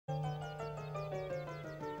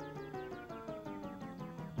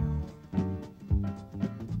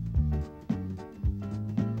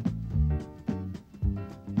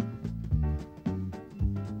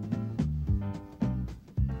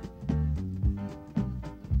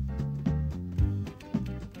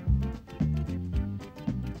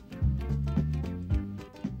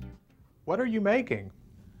What are you making?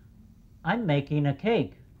 I'm making a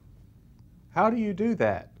cake. How do you do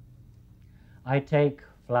that? I take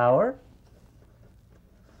flour,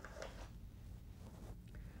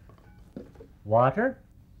 water,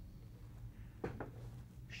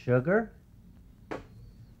 sugar,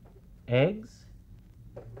 eggs,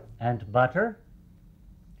 and butter,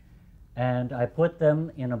 and I put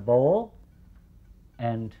them in a bowl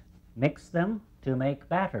and mix them to make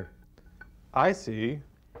batter. I see.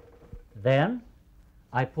 Then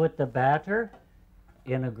I put the batter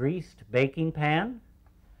in a greased baking pan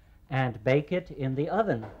and bake it in the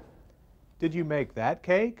oven. Did you make that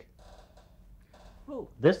cake? Oh,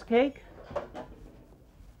 this cake?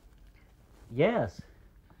 Yes,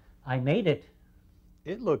 I made it.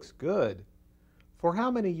 It looks good. For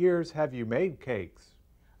how many years have you made cakes?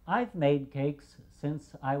 I've made cakes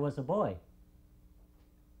since I was a boy.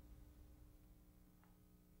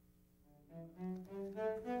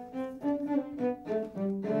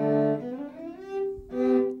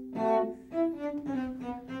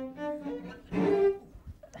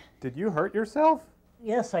 Did you hurt yourself?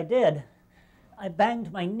 Yes, I did. I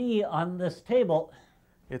banged my knee on this table.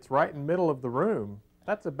 It's right in the middle of the room.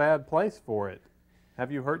 That's a bad place for it.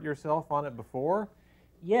 Have you hurt yourself on it before?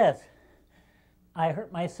 Yes, I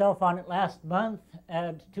hurt myself on it last month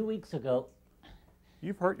and 2 weeks ago.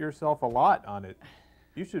 You've hurt yourself a lot on it.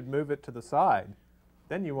 You should move it to the side.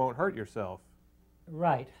 Then you won't hurt yourself.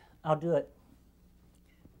 Right, I'll do it.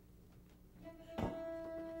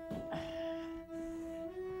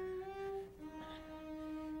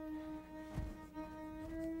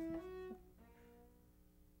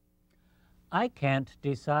 I can't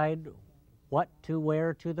decide what to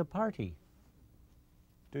wear to the party.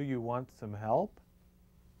 Do you want some help?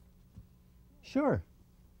 Sure.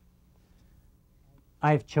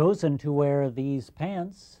 I've chosen to wear these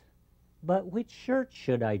pants, but which shirt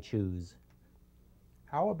should I choose?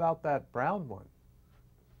 How about that brown one?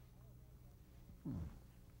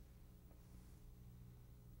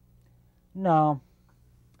 No.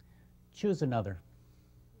 Choose another.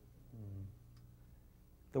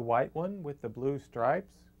 The white one with the blue stripes?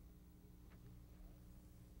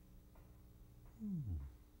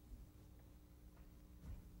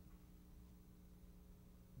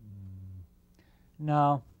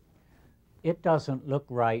 No, it doesn't look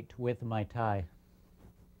right with my tie.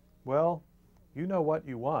 Well, you know what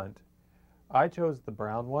you want. I chose the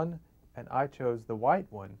brown one, and I chose the white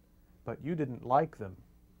one, but you didn't like them.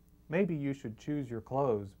 Maybe you should choose your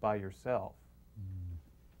clothes by yourself.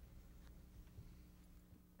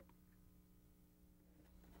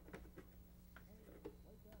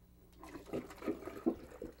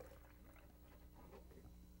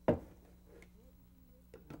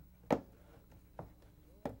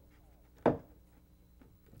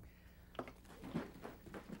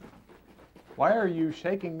 Why are you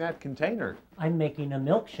shaking that container? I'm making a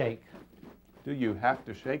milkshake. Do you have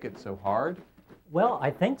to shake it so hard? Well,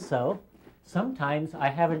 I think so. Sometimes I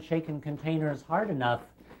haven't shaken containers hard enough,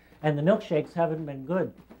 and the milkshakes haven't been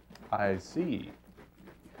good. I see.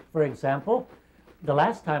 For example, the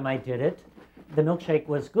last time I did it, the milkshake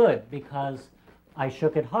was good because I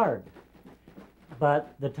shook it hard.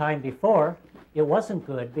 But the time before, it wasn't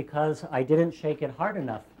good because I didn't shake it hard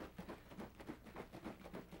enough.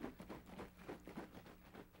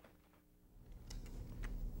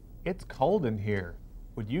 It's cold in here.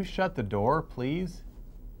 Would you shut the door, please?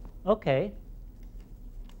 Okay.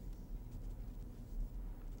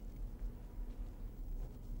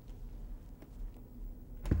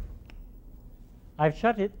 I've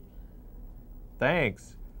shut it.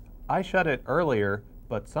 Thanks. I shut it earlier,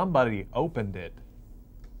 but somebody opened it.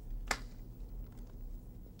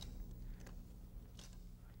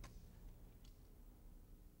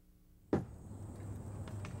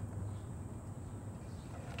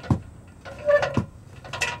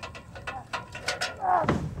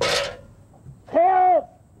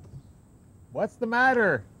 Help! What's the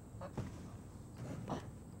matter?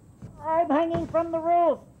 I'm hanging from the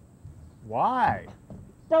roof. Why?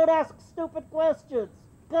 Don't ask stupid questions.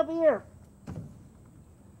 Come here.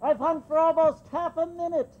 I've hung for almost half a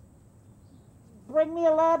minute. Bring me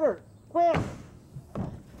a ladder, quick.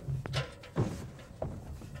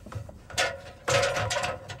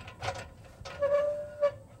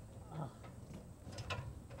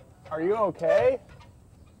 Are you okay?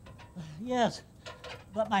 Yes,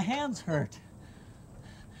 but my hands hurt.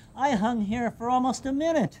 I hung here for almost a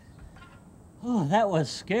minute. Oh, that was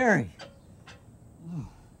scary. Oh.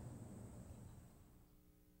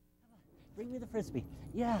 Bring me the Frisbee.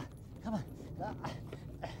 Yeah, come on.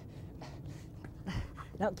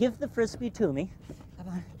 Now give the Frisbee to me. Come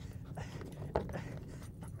on.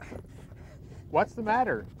 What's the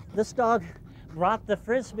matter? This dog brought the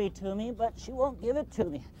Frisbee to me, but she won't give it to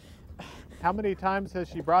me. How many times has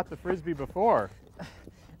she brought the Frisbee before?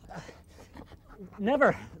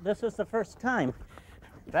 Never. This is the first time.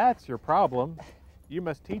 That's your problem. You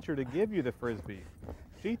must teach her to give you the Frisbee.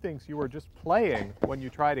 She thinks you are just playing when you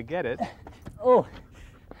try to get it. Oh.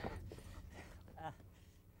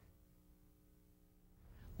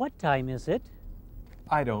 What time is it?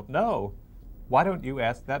 I don't know. Why don't you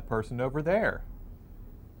ask that person over there?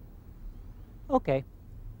 Okay.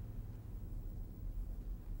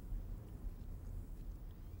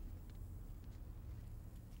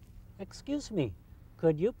 Excuse me,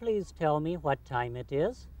 could you please tell me what time it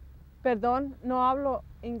is? Perdón, no hablo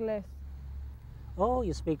inglés. Oh,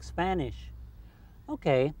 you speak Spanish.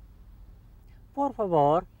 Okay. Por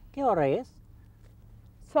favor, ¿qué hora es?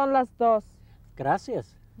 Son las 2.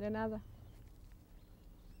 Gracias. De nada.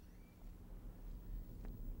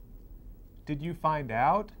 Did you find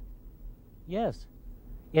out? Yes,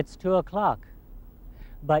 it's 2 o'clock.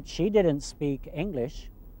 But she didn't speak English.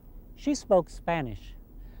 She spoke Spanish.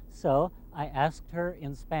 So I asked her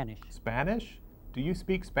in Spanish. Spanish? Do you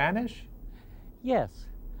speak Spanish? Yes,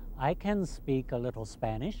 I can speak a little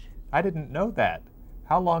Spanish. I didn't know that.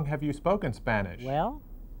 How long have you spoken Spanish? Well,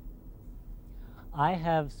 I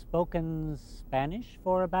have spoken Spanish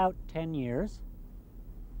for about 10 years.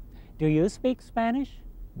 Do you speak Spanish?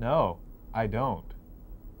 No, I don't.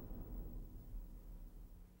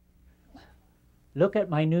 Look at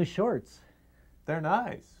my new shorts. They're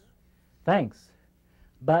nice. Thanks.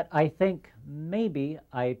 But I think maybe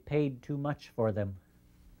I paid too much for them.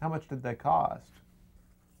 How much did they cost?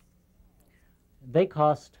 They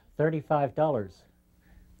cost $35.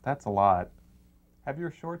 That's a lot. Have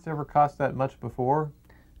your shorts ever cost that much before?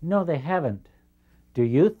 No, they haven't. Do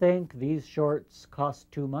you think these shorts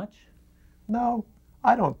cost too much? No,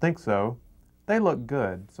 I don't think so. They look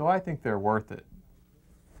good, so I think they're worth it.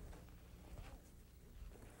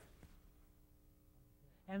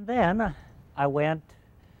 And then I went.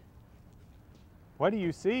 What do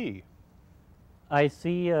you see? I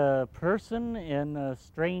see a person in a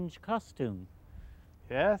strange costume.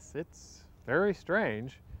 Yes, it's very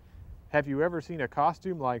strange. Have you ever seen a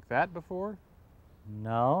costume like that before?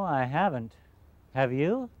 No, I haven't. Have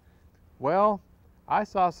you? Well, I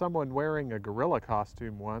saw someone wearing a gorilla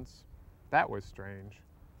costume once. That was strange.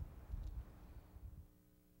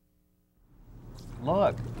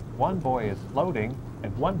 Look, one boy is floating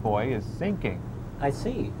and one boy is sinking. I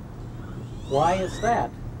see. Why is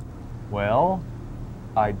that? Well,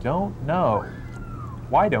 I don't know.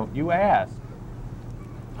 Why don't you ask?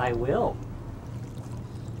 I will.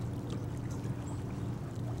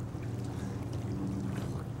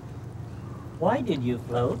 Why did you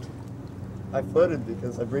float? I floated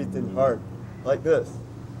because I breathed in hard, like this.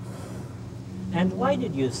 And why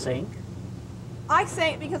did you sink? I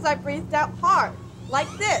sank because I breathed out hard, like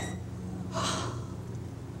this.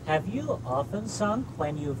 Have you often sunk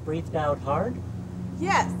when you've breathed out hard?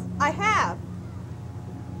 Yes, I have.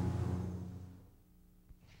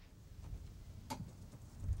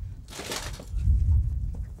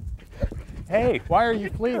 Hey, why are you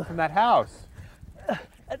fleeing from that house?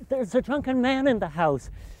 There's a drunken man in the house.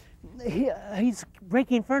 He's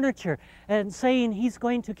breaking furniture and saying he's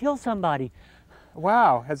going to kill somebody.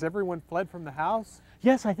 Wow, has everyone fled from the house?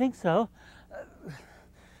 Yes, I think so.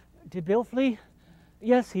 Did Bill flee?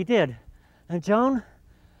 Yes, he did. And Joan?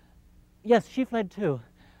 Yes, she fled too.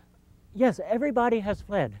 Yes, everybody has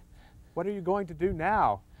fled. What are you going to do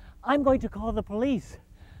now? I'm going to call the police.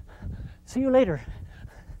 See you later.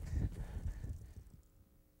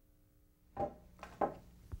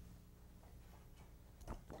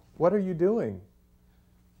 What are you doing?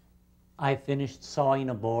 I finished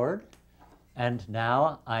sawing a board, and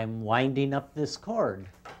now I'm winding up this cord.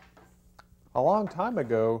 A long time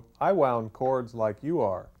ago, I wound cords like you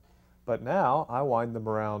are, but now I wind them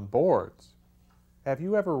around boards. Have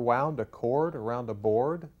you ever wound a cord around a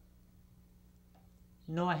board?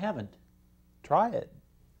 No, I haven't. Try it.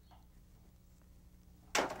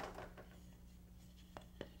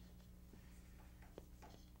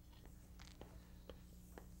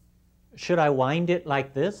 Should I wind it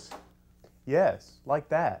like this? Yes, like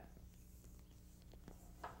that.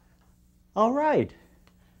 All right.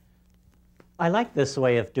 I like this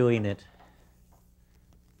way of doing it.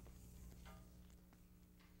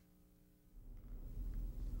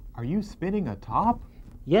 Are you spinning a top?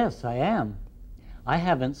 Yes, I am. I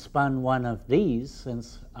haven't spun one of these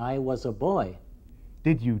since I was a boy.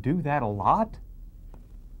 Did you do that a lot?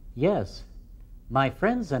 Yes, my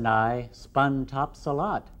friends and I spun tops a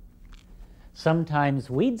lot. Sometimes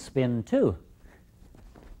we'd spin too.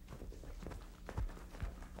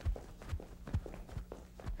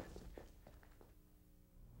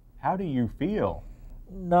 How do you feel?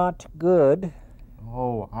 Not good.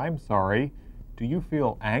 Oh, I'm sorry. Do you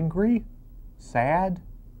feel angry? Sad?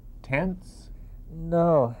 Tense?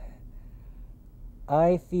 No.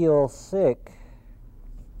 I feel sick.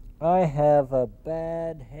 I have a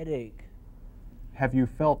bad headache. Have you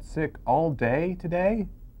felt sick all day today?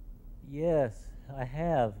 Yes, I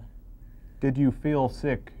have. Did you feel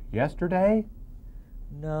sick yesterday?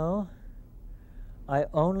 No. I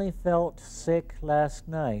only felt sick last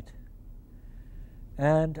night.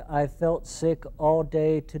 And I felt sick all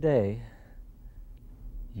day today.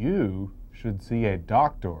 You should see a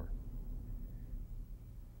doctor.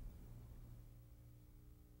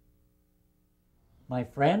 My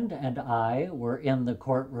friend and I were in the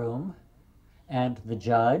courtroom, and the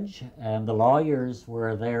judge and the lawyers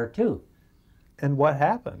were there too. And what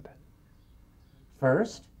happened?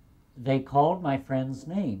 First, they called my friend's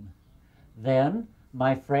name. Then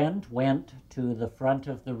my friend went to the front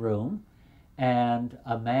of the room, and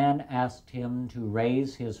a man asked him to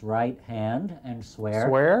raise his right hand and swear.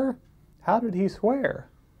 Swear? How did he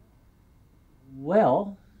swear?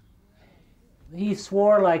 Well, he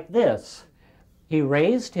swore like this. He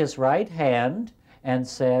raised his right hand and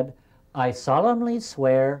said, "I solemnly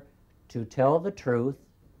swear to tell the truth,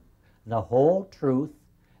 the whole truth,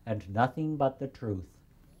 and nothing but the truth."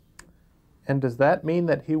 And does that mean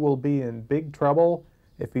that he will be in big trouble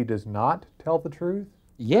if he does not tell the truth?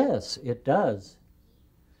 Yes, it does.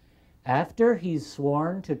 After he's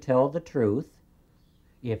sworn to tell the truth,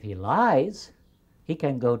 if he lies, he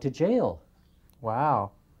can go to jail.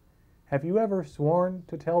 Wow. Have you ever sworn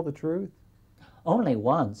to tell the truth? Only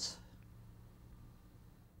once.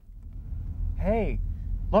 Hey,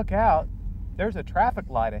 look out. There's a traffic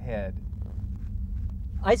light ahead.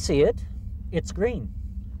 I see it. It's green.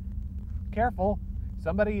 Careful,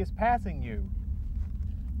 somebody is passing you.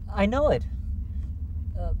 I know it.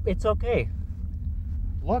 It's okay.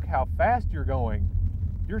 Look how fast you're going.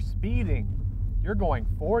 You're speeding. You're going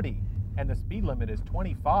 40, and the speed limit is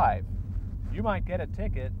 25. You might get a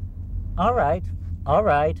ticket. All right.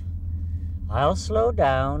 I'll slow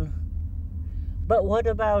down. But what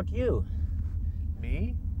about you?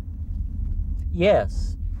 Me?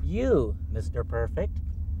 Yes, you, Mr. Perfect.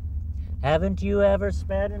 Haven't you ever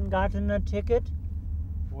sped and gotten a ticket?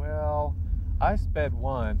 Well, I sped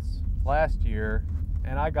once, last year,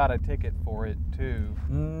 and I got a ticket for it, too.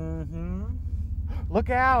 Mm-hmm. Look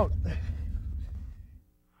out!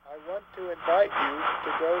 I want to invite you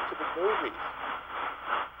to go to the movies.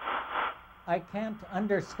 I can't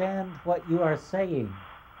understand what you are saying.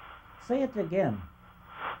 Say it again.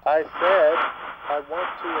 I said I want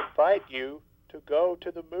to invite you to go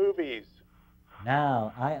to the movies.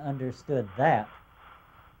 Now I understood that.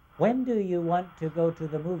 When do you want to go to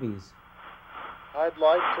the movies? I'd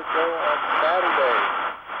like to go on Saturday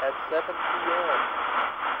at 7 p.m.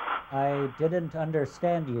 I didn't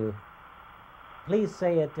understand you. Please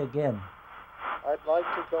say it again. I'd like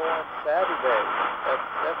to go on Saturday at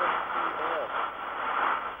 7 p.m.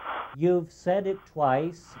 You've said it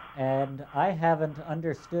twice, and I haven't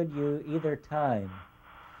understood you either time.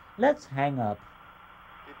 Let's hang up.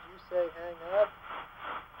 Did you say hang up?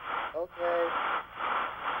 Okay.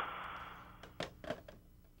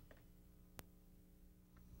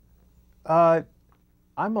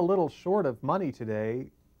 I'm a little short of money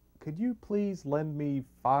today. Could you please lend me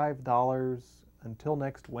 $5 until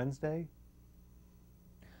next Wednesday?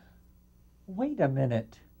 Wait a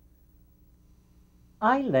minute.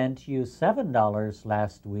 I lent you $7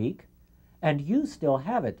 last week, and you still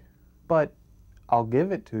have it. But I'll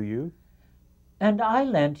give it to you. And I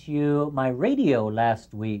lent you my radio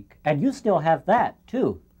last week, and you still have that,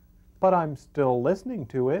 too. But I'm still listening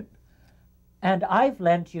to it. And I've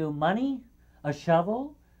lent you money, a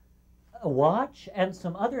shovel, a watch, and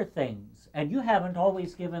some other things, and you haven't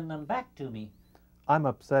always given them back to me. I'm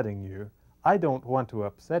upsetting you. I don't want to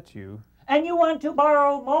upset you. And you want to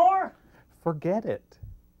borrow more? Forget it.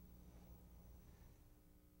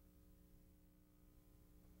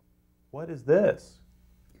 What is this?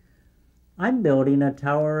 I'm building a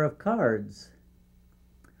tower of cards.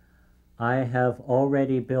 I have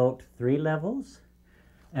already built 3 levels,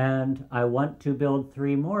 and I want to build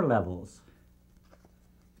 3 more levels.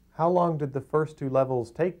 How long did the first 2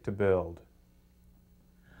 levels take to build?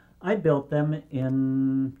 I built them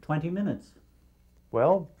in 20 minutes.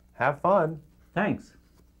 Well, have fun. Thanks.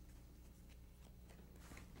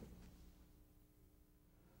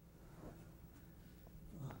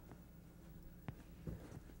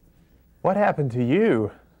 What happened to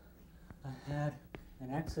you? I had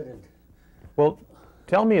an accident. Well,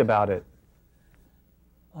 tell me about it.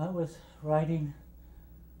 I was riding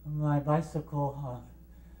my bicycle on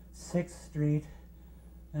 6th Street,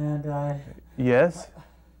 and Yes?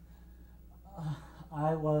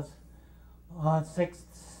 I was on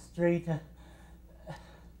 6th Street.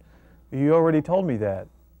 You already told me that.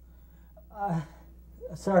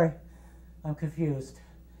 Sorry, I'm confused.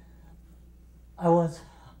 I was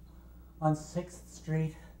on 6th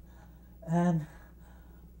Street, and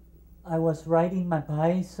I was riding my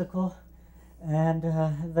bicycle, and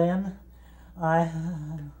then I...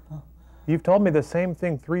 You've told me the same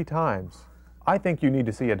thing 3 times. I think you need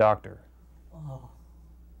to see a doctor. Oh,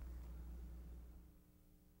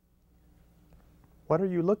 What are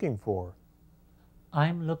you looking for?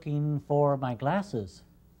 I'm looking for my glasses.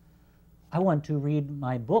 I want to read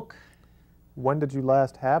my book. When did you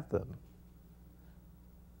last have them?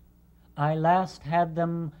 I last had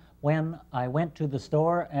them when I went to the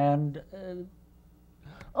store and...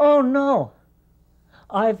 oh no!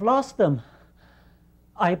 I've lost them.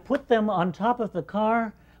 I put them on top of the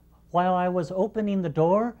car while I was opening the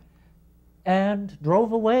door and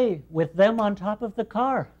drove away with them on top of the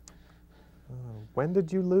car. When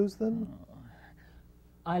did you lose them?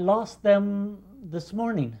 I lost them this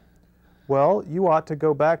morning. Well, you ought to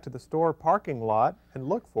go back to the store parking lot and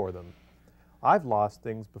look for them. I've lost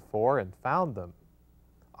things before and found them.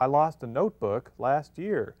 I lost a notebook last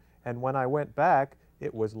year, and when I went back,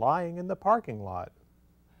 it was lying in the parking lot.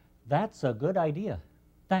 That's a good idea.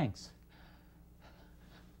 Thanks.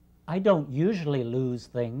 I don't usually lose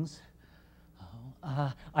things.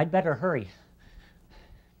 I'd better hurry.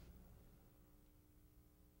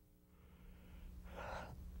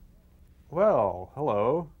 Well,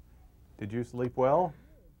 hello. Did you sleep well?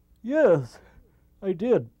 Yes, I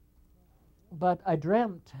did. But I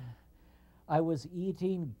dreamt I was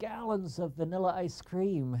eating gallons of vanilla ice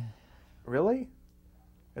cream. Really?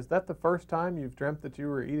 Is that the first time you've dreamt that you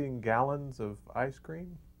were eating gallons of ice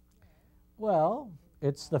cream? Well,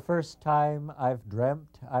 it's the first time I've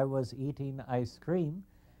dreamt I was eating ice cream.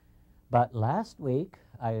 But last week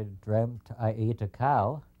I dreamt I ate a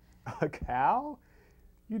cow. A cow?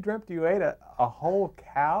 You dreamt you ate a whole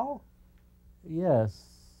cow? Yes,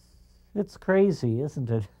 it's crazy, isn't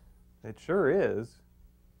it? It sure is.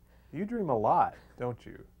 You dream a lot, don't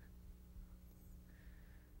you?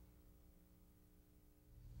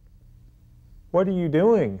 What are you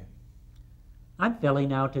doing? I'm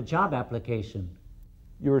filling out a job application.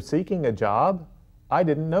 You're seeking a job? I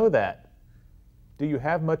didn't know that. Do you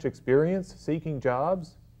have much experience seeking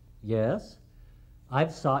jobs? Yes,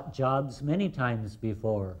 I've sought jobs many times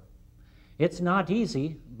before. It's not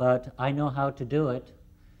easy, but I know how to do it.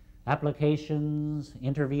 Applications,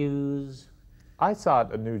 interviews. I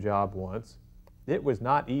sought a new job once. It was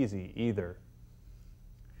not easy either.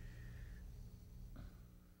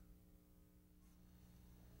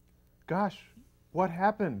 Gosh, what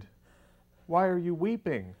happened? Why are you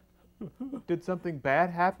weeping? Did something bad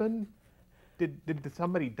happen? Did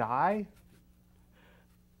somebody die?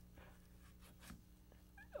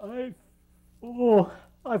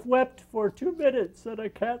 I've wept for 2 minutes and I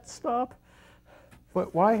can't stop.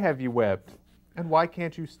 But why have you wept? And why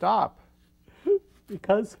can't you stop?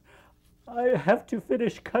 Because I have to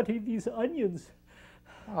finish cutting these onions.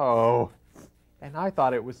 Oh, and I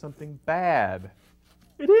thought it was something bad.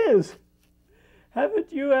 It is.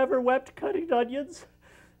 Haven't you ever wept cutting onions?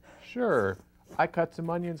 Sure, I cut some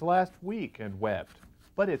onions last week and wept,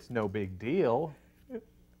 but it's no big deal.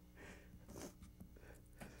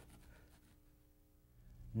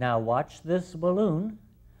 Now watch this balloon.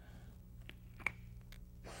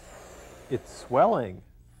 It's swelling.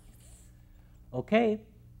 Okay,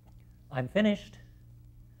 I'm finished.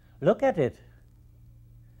 Look at it.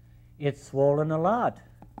 It's swollen a lot,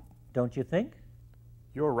 don't you think?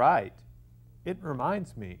 You're right. It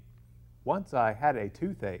reminds me. Once I had a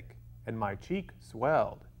toothache and my cheek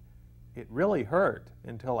swelled. It really hurt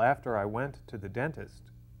until after I went to the dentist.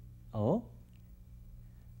 Oh?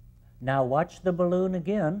 Now watch the balloon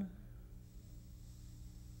again.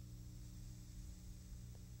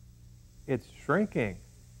 It's shrinking.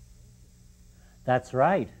 That's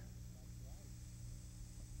right.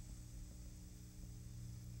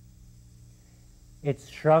 It's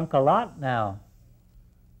shrunk a lot now.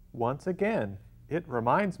 Once again, it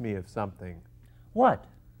reminds me of something. What?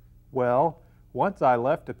 Well, once I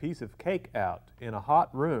left a piece of cake out in a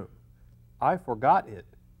hot room. I forgot it.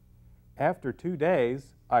 After 2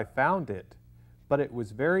 days, I found it, but it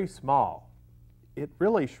was very small. It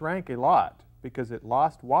really shrank a lot because it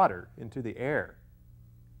lost water into the air.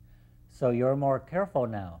 So you're more careful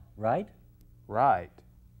now, right? Right.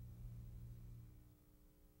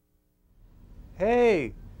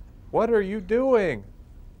 Hey, what are you doing?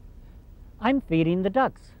 I'm feeding the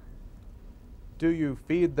ducks. Do you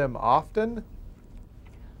feed them often?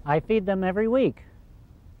 I feed them every week.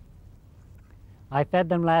 I fed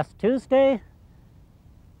them last Tuesday,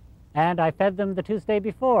 and I fed them the Tuesday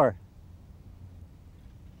before.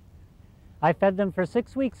 I fed them for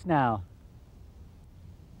 6 weeks now.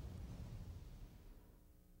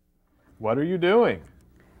 What are you doing?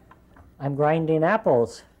 I'm grinding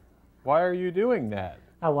apples. Why are you doing that?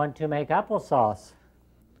 I want to make applesauce.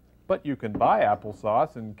 But you can buy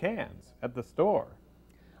applesauce in cans at the store.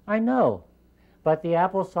 I know, but the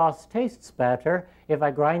applesauce tastes better if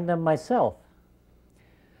I grind them myself.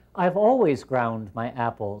 I've always ground my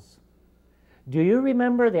apples. Do you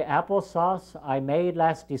remember the applesauce I made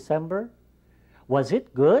last December? Was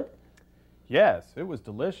it good? Yes, it was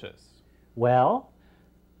delicious. Well,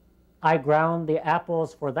 I ground the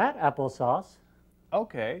apples for that applesauce.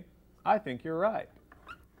 Okay, I think you're right.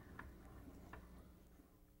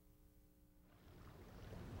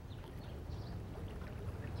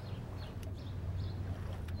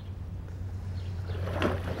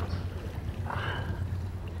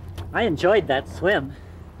 I enjoyed that swim.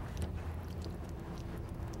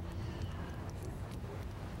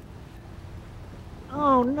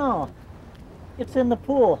 Oh no, it's in the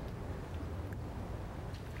pool.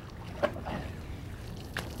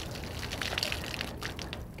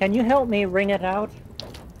 Can you help me wring it out?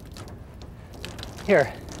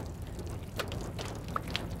 Here.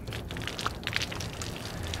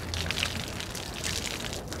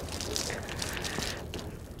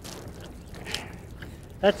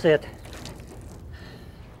 That's it.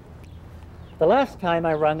 The last time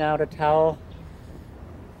I wrung out a towel,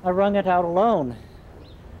 I wrung it out alone,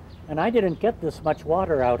 and I didn't get this much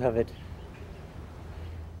water out of it.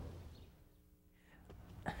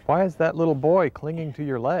 Why is that little boy clinging to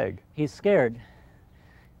your leg? He's scared.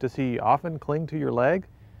 Does he often cling to your leg?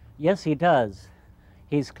 Yes, he does.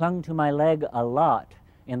 He's clung to my leg a lot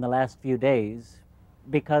in the last few days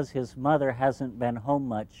because his mother hasn't been home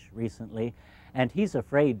much recently, and he's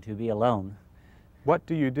afraid to be alone. What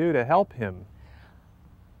do you do to help him?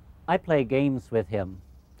 I play games with him.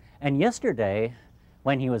 And yesterday,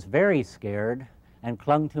 when he was very scared and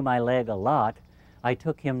clung to my leg a lot, I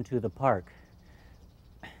took him to the park.